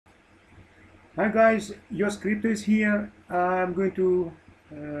Hi guys, Yours Crypto is here. I'm going to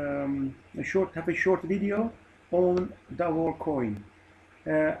have a short video on Davorcoin.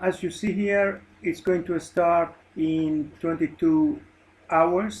 As you see here, it's going to start in 22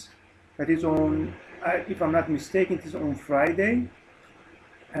 hours. That is on, if I'm not mistaken, it is on Friday.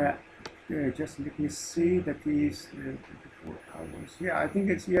 Just let me see. That is 24 hours. Yeah, I think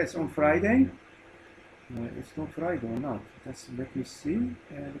it's yes on Friday. It's not Friday or not. Just let me see.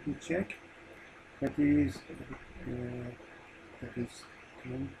 Let me check. That is 20,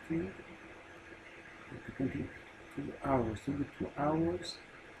 22 hours. 22 hours.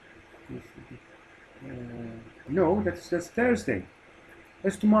 No, that's Thursday.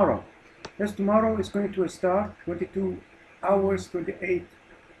 That's tomorrow. That's tomorrow. It's going to start 22 hours, 28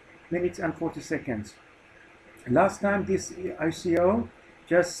 minutes and 40 seconds. Last time this ICO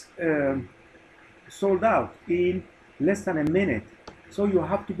just sold out in less than a minute. So you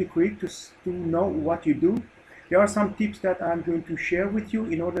have to be quick to know what you do. There are some tips that I'm going to share with you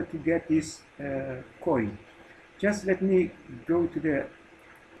in order to get this coin. Just let me go to the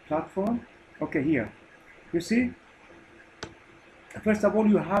platform. Okay, here. You see? First of all,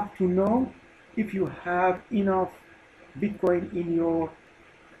 you have to know if you have enough Bitcoin in your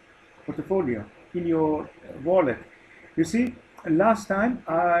portfolio, in your wallet. You see, last time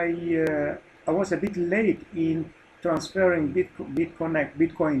I was a bit late in transferring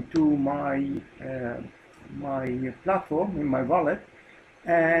Bitcoin to my platform in my wallet,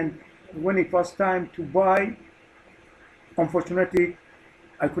 and when it was time to buy, unfortunately,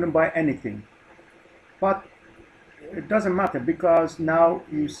 I couldn't buy anything. But it doesn't matter because now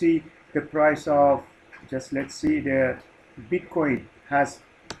you see the price of, just let's see, the Bitcoin has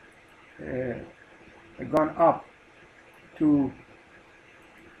gone up to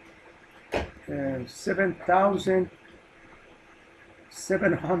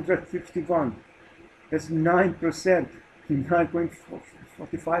 7,751. That's 9%,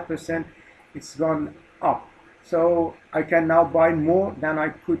 9.45%. It's gone up. So I can now buy more than I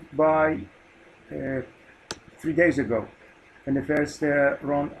could buy 3 days ago in the first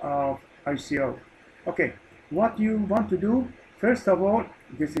round of ICO. Okay, what you want to do, first of all,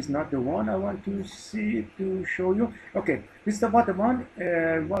 this is not the one I want to show you. Okay, this is about the one.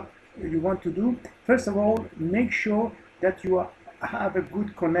 What you want to do, first of all, make sure that you have a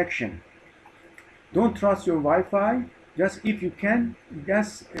good connection. Don't trust your Wi-Fi. Just if you can,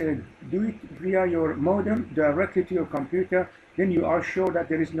 just do it via your modem directly to your computer. Then you are sure that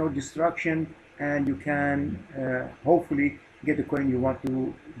there is no distraction and you can hopefully get the coin you want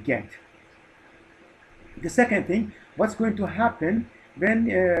to get. The second thing, what's going to happen when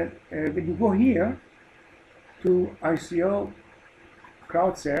you go here to ICO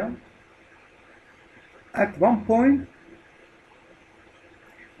crowd sale, at one point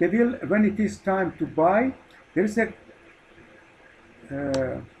they will, when it is time to buy, there is a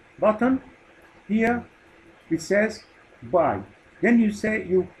button here which says buy. Then you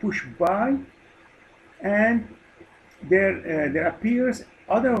push buy, and there appears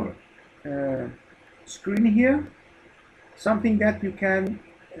other screen here, something that you can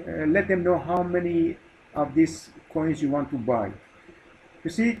let them know how many of these coins you want to buy. You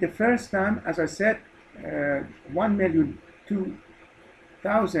see, the first time, as I said,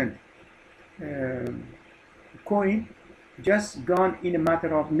 1,002,000 coin just gone in a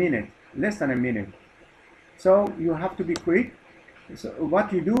matter of minute, less than a minute. So you have to be quick. So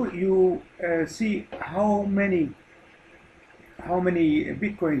what you do, you see how many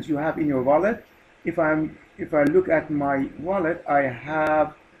Bitcoins you have in your wallet. If I look at my wallet, I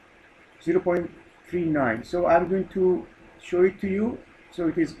have 0.39. So I'm going to show it to you so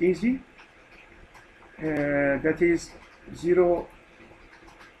it is easy. That is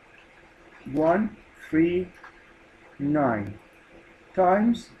 0.139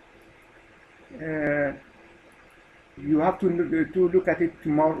 times. You have to look at it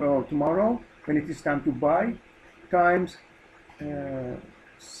tomorrow when it is time to buy, times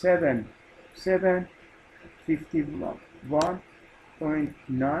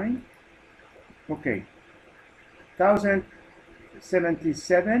 751.9. Okay,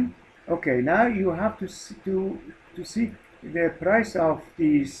 1077. Okay, now you have to see the price of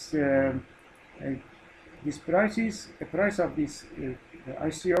these the price of this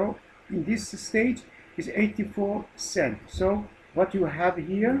ICO in this stage is 84 cents. So what you have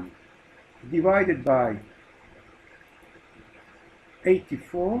here divided by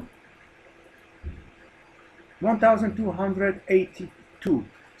 84, 1,282.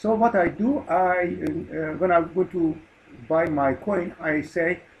 So what I do, when I go to buy my coin, I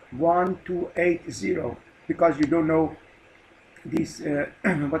say 1280, because you don't know this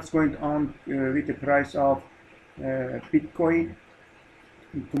what's going on with the price of Bitcoin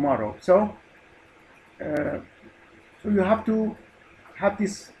tomorrow. So you have to have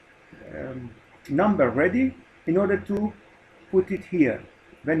this number ready in order to put it here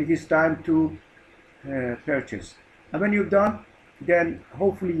when it is time to purchase. And when you've done, then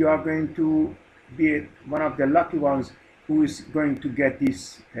hopefully you are going to be one of the lucky ones who is going to get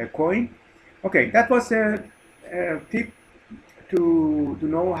this coin. Okay, that was a tip to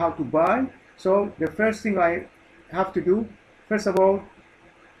know how to buy. So the first thing I have to do, first of all,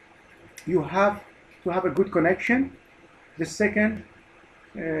 you have to have a good connection. The second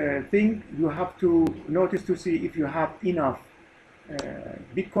thing, you have to notice to see if you have enough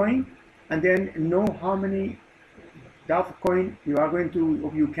Bitcoin, and then know how many Davorcoin you are going to,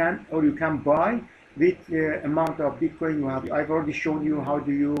 or you can buy with the amount of Bitcoin you have. I've already shown you how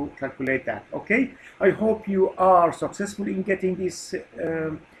do you calculate that. Okay, I hope you are successful in getting this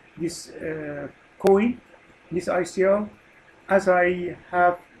coin, this ICO, as I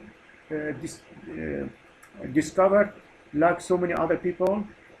have discovered, like so many other people.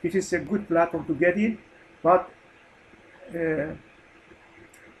 It is a good platform to get in, but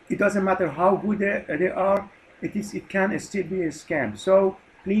it doesn't matter how good they are. It can still be a scam. So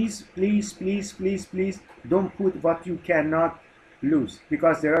please, please, please, please, please don't put what you cannot lose,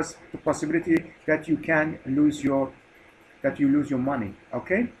 because there is the possibility that you can lose your money.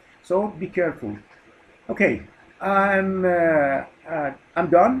 Okay, so be careful. Okay, I'm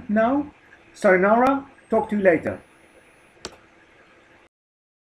done now. Sayonara. Talk to you later.